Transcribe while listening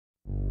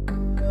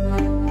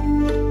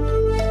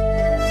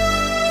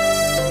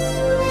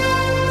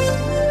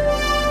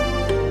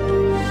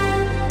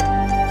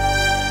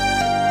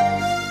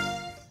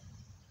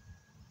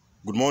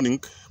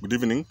morning, good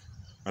evening,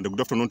 and good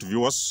afternoon to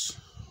viewers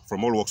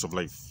from all walks of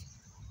life.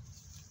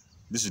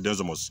 This is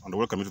Denzomos, and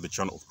welcome you to the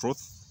channel of truth,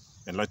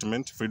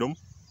 enlightenment, freedom,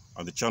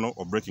 and the channel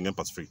of breaking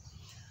empaths free.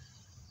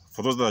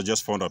 For those that have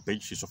just found our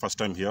page, it's your first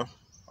time here,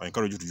 I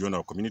encourage you to join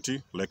our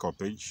community, like our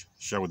page,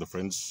 share with the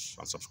friends,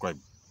 and subscribe.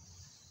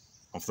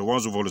 And for the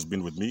ones who've always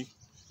been with me,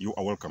 you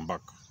are welcome back,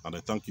 and I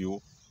thank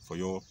you for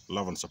your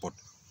love and support.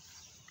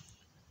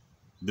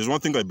 There's one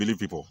thing I believe,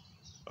 people.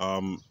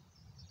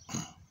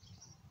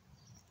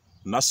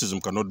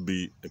 Narcissism cannot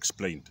be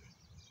explained.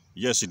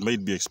 Yes, it may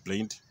be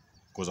explained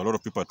because a lot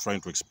of people are trying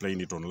to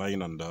explain it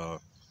online and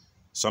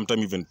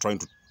sometimes even trying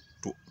to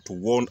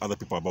warn other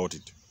people about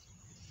it.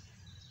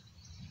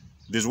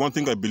 There's one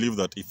thing I believe,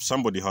 that if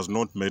somebody has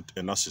not met a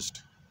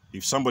narcissist,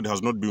 if somebody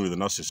has not been with a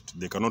narcissist,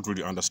 they cannot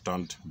really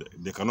understand,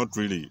 they cannot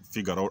really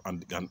figure out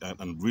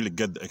and really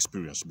get the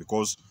experience,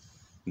 because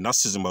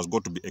narcissism has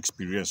got to be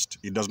experienced.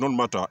 It does not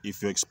matter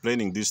if you're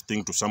explaining this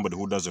thing to somebody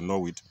who doesn't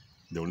know it,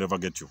 they will never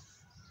get you.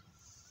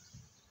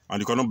 And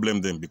you cannot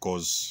blame them,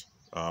 because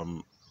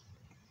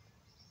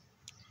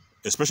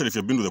especially if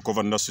you've been with a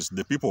covert narcissist,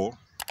 the people,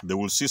 they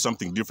will see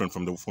something different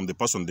from the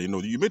person they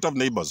know. You might have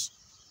neighbors.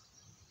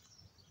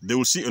 They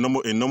will see a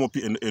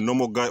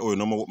normal guy or a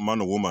normal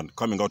man or woman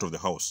coming out of the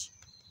house.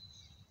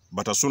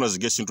 But as soon as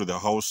it gets into the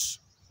house,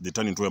 they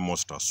turn into a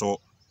monster.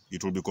 So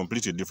it will be a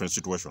completely different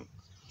situation.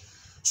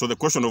 So the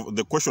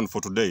question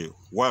for today,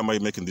 why am I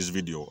making this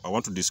video? I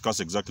want to discuss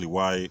exactly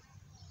why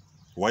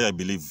I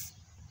believe.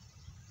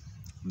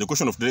 The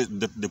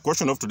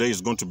question of today is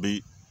going to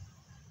be,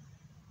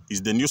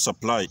 is the new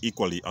supply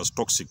equally as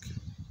toxic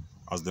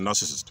as the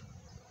narcissist?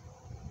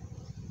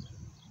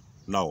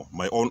 Now,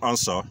 my own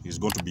answer is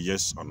going to be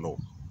yes and no.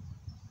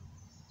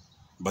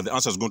 But the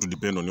answer is going to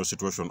depend on your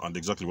situation and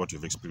exactly what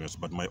you've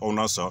experienced. But my own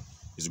answer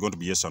is going to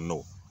be yes and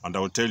no. And I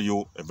will tell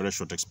you a very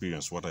short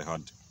experience, what I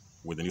had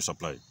with the new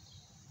supply.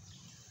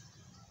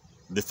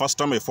 The first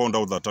time I found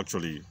out that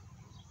actually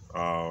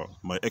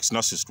my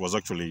ex-narcissist was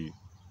actually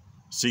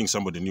seeing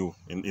somebody new,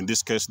 in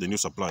this case, the new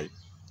supply,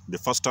 the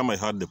first time I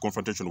had the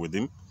confrontation with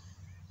him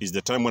is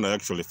the time when I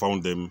actually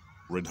found them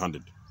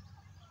red-handed.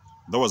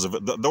 That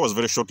was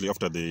very shortly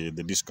after the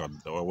discard.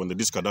 When the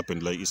discard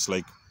happened, it's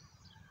like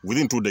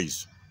within 2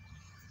 days.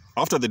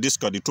 After the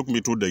discard, it took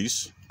me 2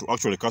 days to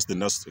actually catch the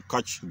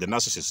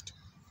narcissist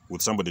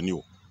with somebody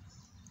new.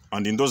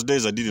 And in those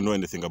days, I didn't know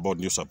anything about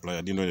new supply.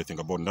 I didn't know anything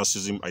about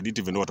narcissism. I didn't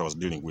even know what I was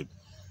dealing with.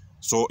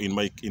 So in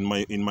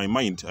my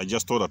mind, I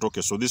just thought that, okay,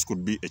 so this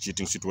could be a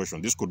cheating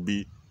situation. This could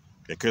be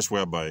a case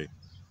whereby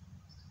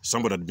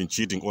somebody had been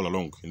cheating all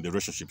along in the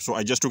relationship. So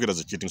I just took it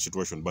as a cheating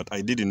situation, but I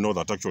didn't know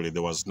that actually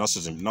there was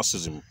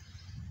narcissism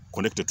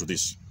connected to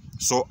this.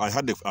 So I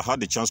had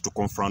the chance to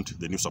confront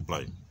the new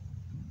supply.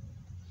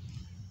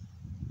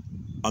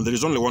 And there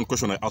is only one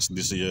question I asked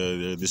this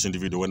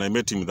individual when I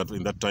met him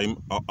in that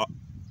time.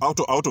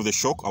 Out of the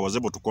shock, I was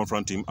able to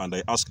confront him, and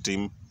I asked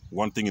him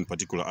one thing in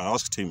particular. I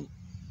asked him,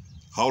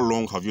 how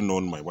long have you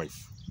known my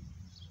wife?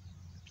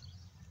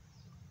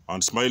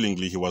 And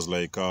smilingly, he was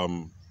like,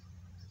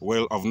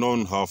 well, I've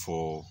known her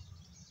for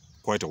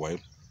quite a while.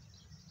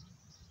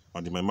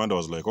 And in my mind, I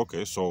was like,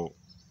 okay, so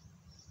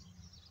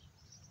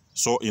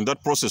in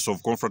that process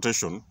of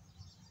confrontation,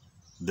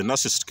 the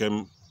narcissist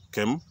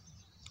came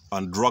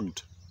and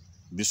dragged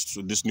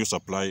this new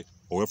supply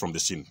away from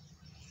the scene.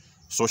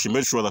 So she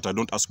made sure that I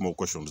don't ask more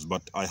questions.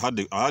 But I had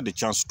the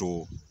chance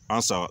to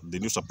answer the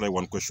new supply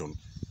one question.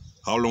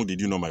 How long did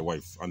you know my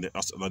wife? And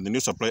the new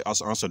supply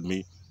answered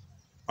me,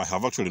 I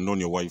have actually known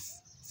your wife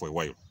for a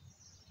while.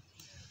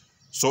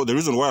 So the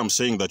reason why I'm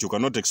saying that you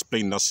cannot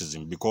explain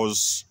narcissism,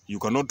 because you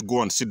cannot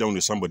go and sit down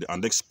with somebody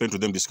and explain to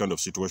them this kind of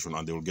situation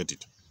and they will get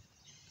it.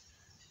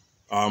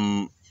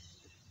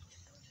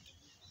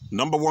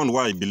 Number one,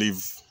 why I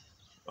believe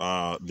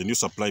the new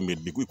supply may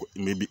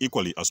be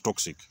equally as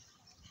toxic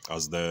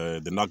as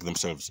the NARC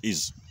themselves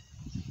is,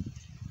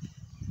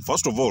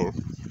 first of all,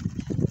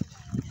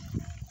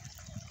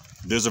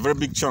 there's a very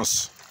big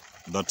chance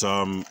that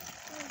the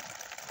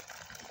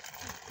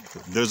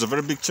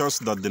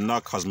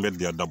NARC has made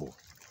their double.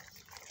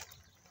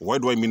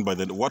 What do I mean by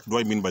the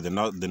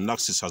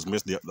narcissist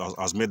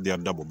has made their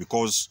double?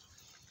 Because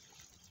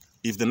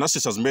if the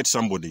narcissist has made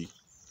somebody,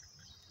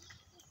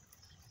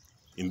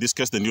 in this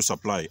case the new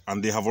supply,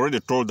 and they have already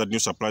told that new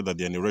supply that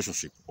they're in a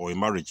relationship or a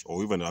marriage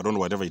or even, I don't know,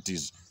 whatever it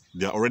is,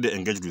 they are already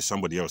engaged with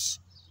somebody else,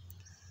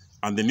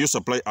 and the new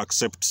supply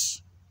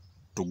accepts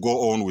to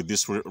go on with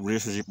this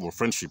relationship or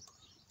friendship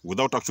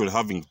without actually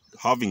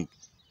having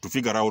to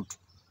figure out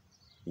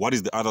what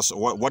is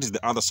the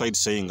other side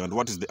saying and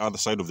what is the other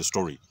side of the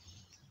story.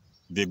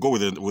 They go with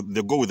the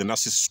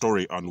narcissist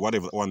story and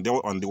whatever on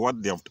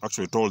what they have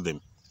actually told them,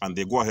 and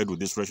they go ahead with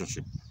this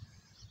relationship.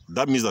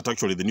 That means that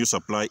actually the new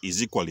supply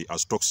is equally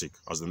as toxic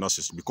as the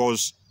narcissist,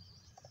 because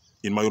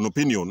in my own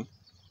opinion,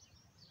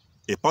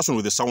 a person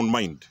with a sound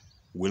mind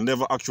will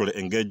never actually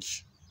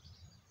engage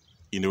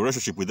in a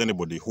relationship with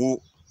anybody who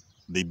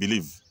they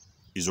believe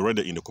is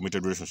already in a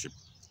committed relationship.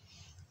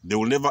 They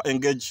will never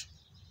engage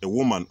a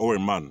woman or a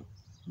man,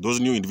 those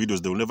new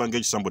individuals, they will never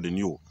engage somebody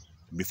new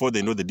before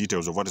they know the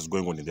details of what is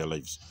going on in their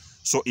lives.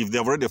 So if they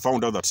have already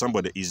found out that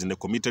somebody is in a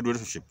committed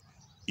relationship,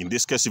 in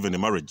this case even a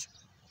marriage,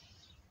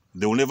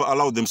 they will never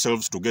allow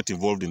themselves to get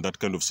involved in that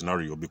kind of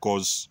scenario,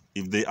 because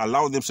if they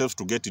allow themselves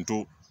to get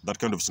into that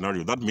kind of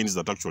scenario, that means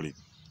that actually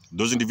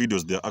those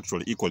individuals, they are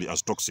actually equally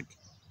as toxic,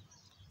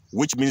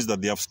 which means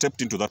that they have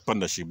stepped into that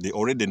partnership. They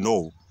already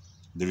know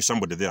there is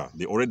somebody there.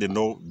 They already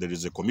know there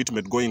is a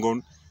commitment going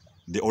on.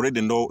 They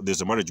already know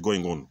there's a marriage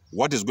going on.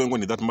 What is going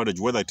on in that marriage,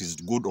 whether it is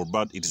good or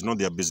bad, it is not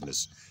their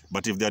business.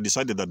 But if they are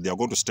decided that they are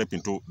going to step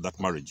into that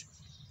marriage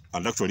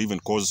and actually even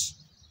cause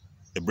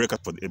a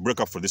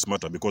breakup for this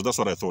matter, because that's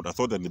what I thought. I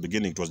thought at the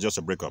beginning it was just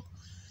a breakup.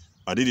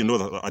 I didn't know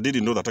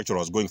that actually I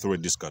was going through a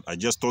discard. I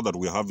just thought that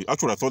I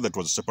thought that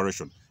was a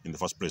separation in the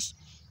first place.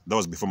 That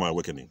was before my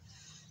awakening.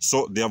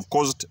 So they have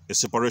caused a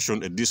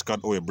separation, a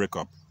discard, or a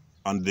breakup,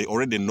 and they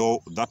already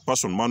know that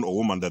person, man or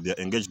woman, that they are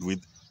engaged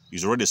with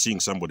is already seeing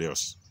somebody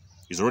else,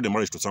 is already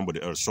married to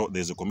somebody else. So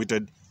there's a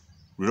committed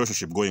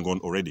relationship going on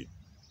already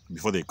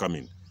before they come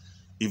in.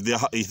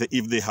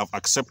 If they have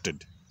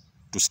accepted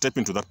to step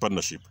into that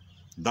partnership,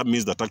 that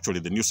means that actually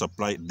the new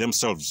supply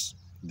themselves,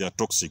 they are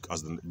toxic,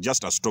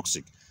 just as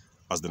toxic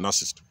as the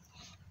narcissist.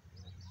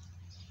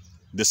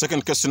 The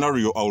second case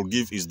scenario I will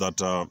give is that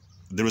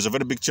there is a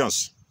very big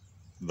chance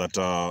that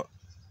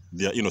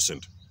they are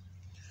innocent,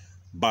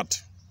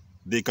 but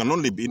they can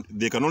only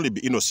be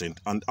innocent,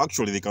 and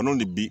actually they can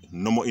only be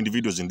normal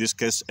individuals, in this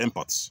case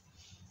empaths,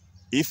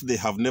 if they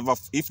have never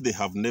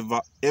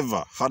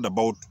ever heard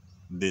about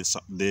the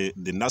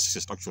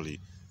narcissist actually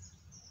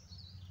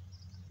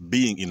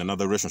being in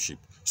another relationship.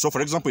 So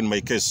for example, in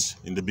my case,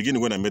 in the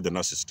beginning when I met the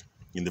narcissist,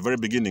 in the very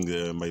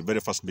beginning, my very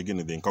first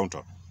beginning, the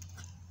encounter,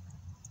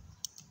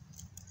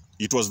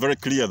 it was very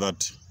clear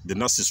that the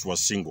narcissist was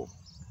single.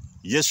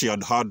 Yes, she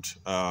had had,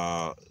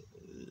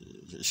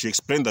 she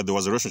explained that there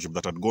was a relationship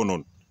that had gone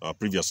on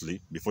previously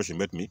before she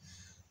met me.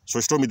 So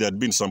she told me there had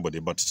been somebody,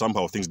 but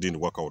somehow things didn't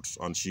work out.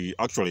 And she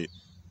actually,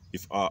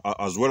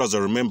 as well as I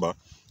remember,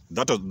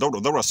 that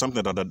was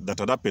something that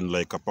had happened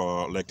like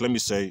let me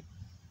say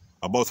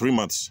about 3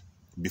 months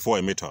before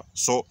I met her.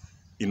 So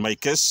in my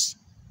case,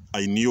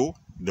 I knew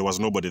there was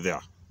nobody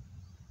there.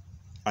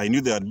 I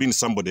knew there had been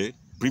somebody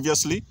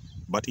previously,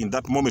 but in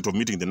that moment of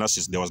meeting the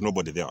narcissist, there was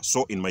nobody there.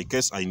 So in my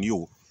case, I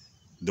knew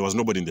there was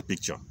nobody in the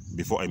picture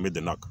before I met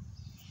the narc.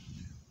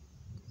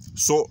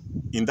 So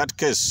in that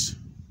case,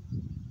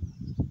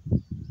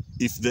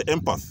 if the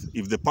empath,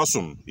 if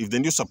the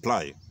new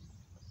supply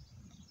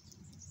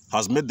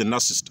has met the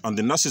narcissist, and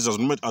the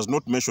narcissist has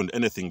not mentioned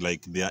anything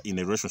like they are in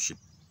a relationship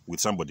with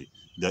somebody,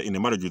 they are in a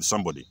marriage with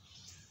somebody,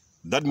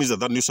 that means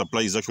that new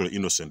supply is actually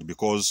innocent,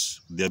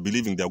 because they are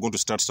believing they are going to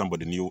start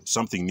something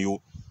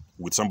new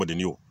with somebody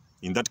new.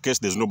 In that case,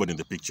 there's nobody in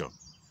the picture.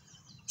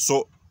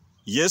 So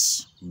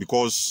yes,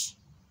 because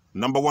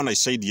number one, I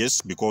said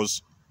yes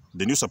because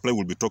the new supply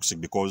will be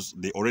toxic, because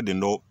they already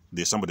know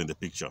there's somebody in the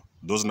picture.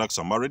 Those narcs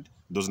are married,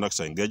 those narcs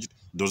are engaged,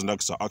 those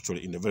narcs are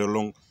actually in a very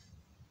long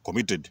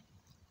committed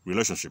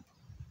relationship.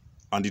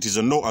 And it is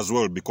a no as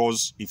well,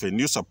 because if a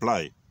new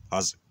supply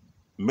has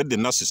met the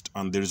narcissist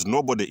and there is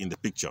nobody in the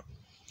picture,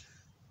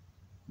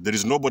 there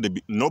is nobody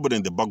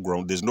in the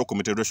background, there's no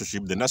committed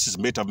relationship, the narcissist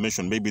may have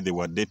mentioned maybe they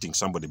were dating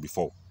somebody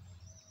before,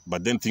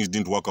 but then things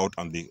didn't work out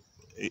and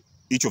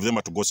each of them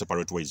had to go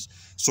separate ways.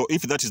 So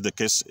if that is the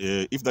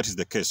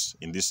case,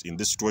 in this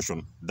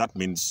situation, that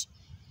means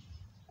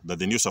that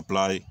the new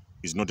supply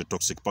is not a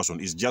toxic person.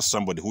 It's just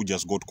somebody who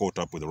just got caught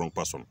up with the wrong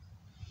person.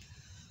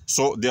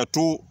 So there are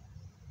two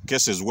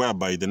cases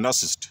whereby the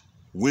narcissist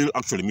will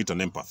actually meet an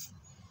empath.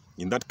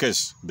 In that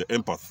case, the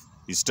empath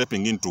is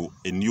stepping into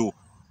a new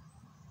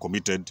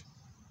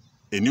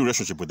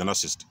relationship with the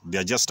narcissist. They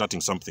are just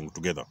starting something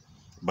together,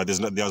 but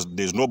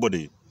there's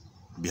nobody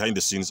behind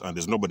the scenes and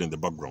there's nobody in the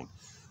background.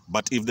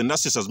 But if the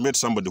narcissist has met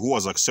somebody who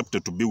has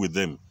accepted to be with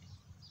them,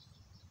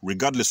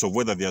 regardless of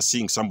whether they are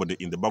seeing somebody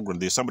in the background,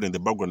 there's somebody in the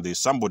background,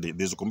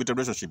 there's a committed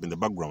relationship in the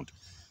background,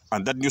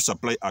 and that new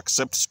supply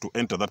accepts to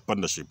enter that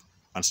partnership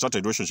and start a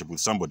relationship with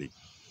somebody,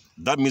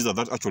 that means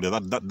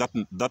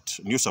that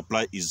new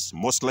supply is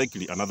most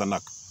likely another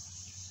narc.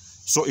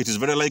 So it is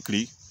very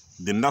likely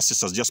the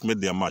narcissist has just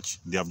made their match.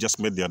 They have just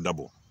made their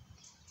double.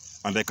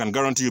 And I can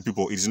guarantee you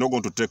people, it is not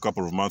going to take a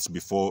couple of months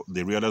before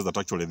they realize that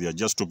actually they are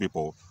just two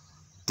people,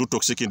 two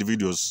toxic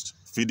individuals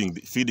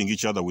feeding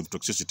each other with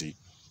toxicity.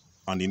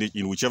 And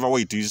in whichever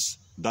way it is,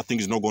 that thing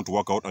is not going to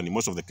work out. And in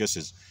most of the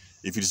cases,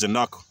 if it is a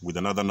narc with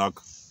another narc,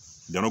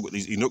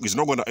 it's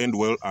not going to end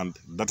well, and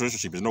that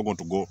relationship is not going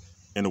to go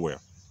anywhere.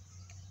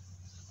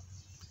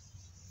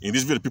 In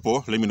this video,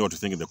 people, let me know what you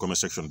think in the comment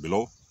section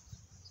below.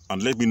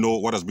 And let me know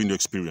what has been your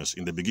experience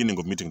in the beginning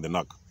of meeting the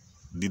narc.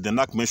 Did the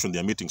narc mention they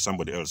are meeting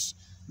somebody else?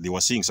 They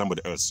were seeing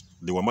somebody else.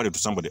 They were married to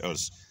somebody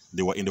else.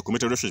 They were in a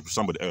committed relationship with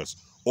somebody else.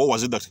 Or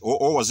was it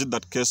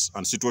that case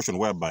and situation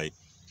whereby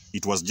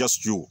it was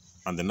just you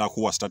and the narc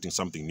who was starting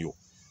something new,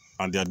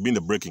 and there had been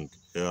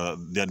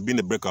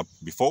a breakup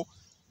before,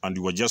 and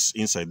you were just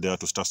inside there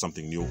to start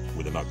something new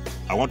with the narc?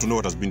 I want to know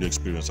what has been your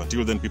experience.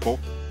 Until then, people,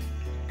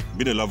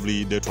 Been a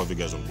lovely day to have you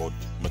guys on board.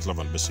 Much love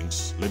and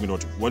blessings. Let me know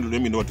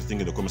what you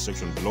think in the comment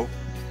section below.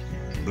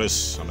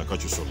 Bless, and I'll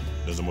catch you soon.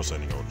 There's the more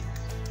signing out.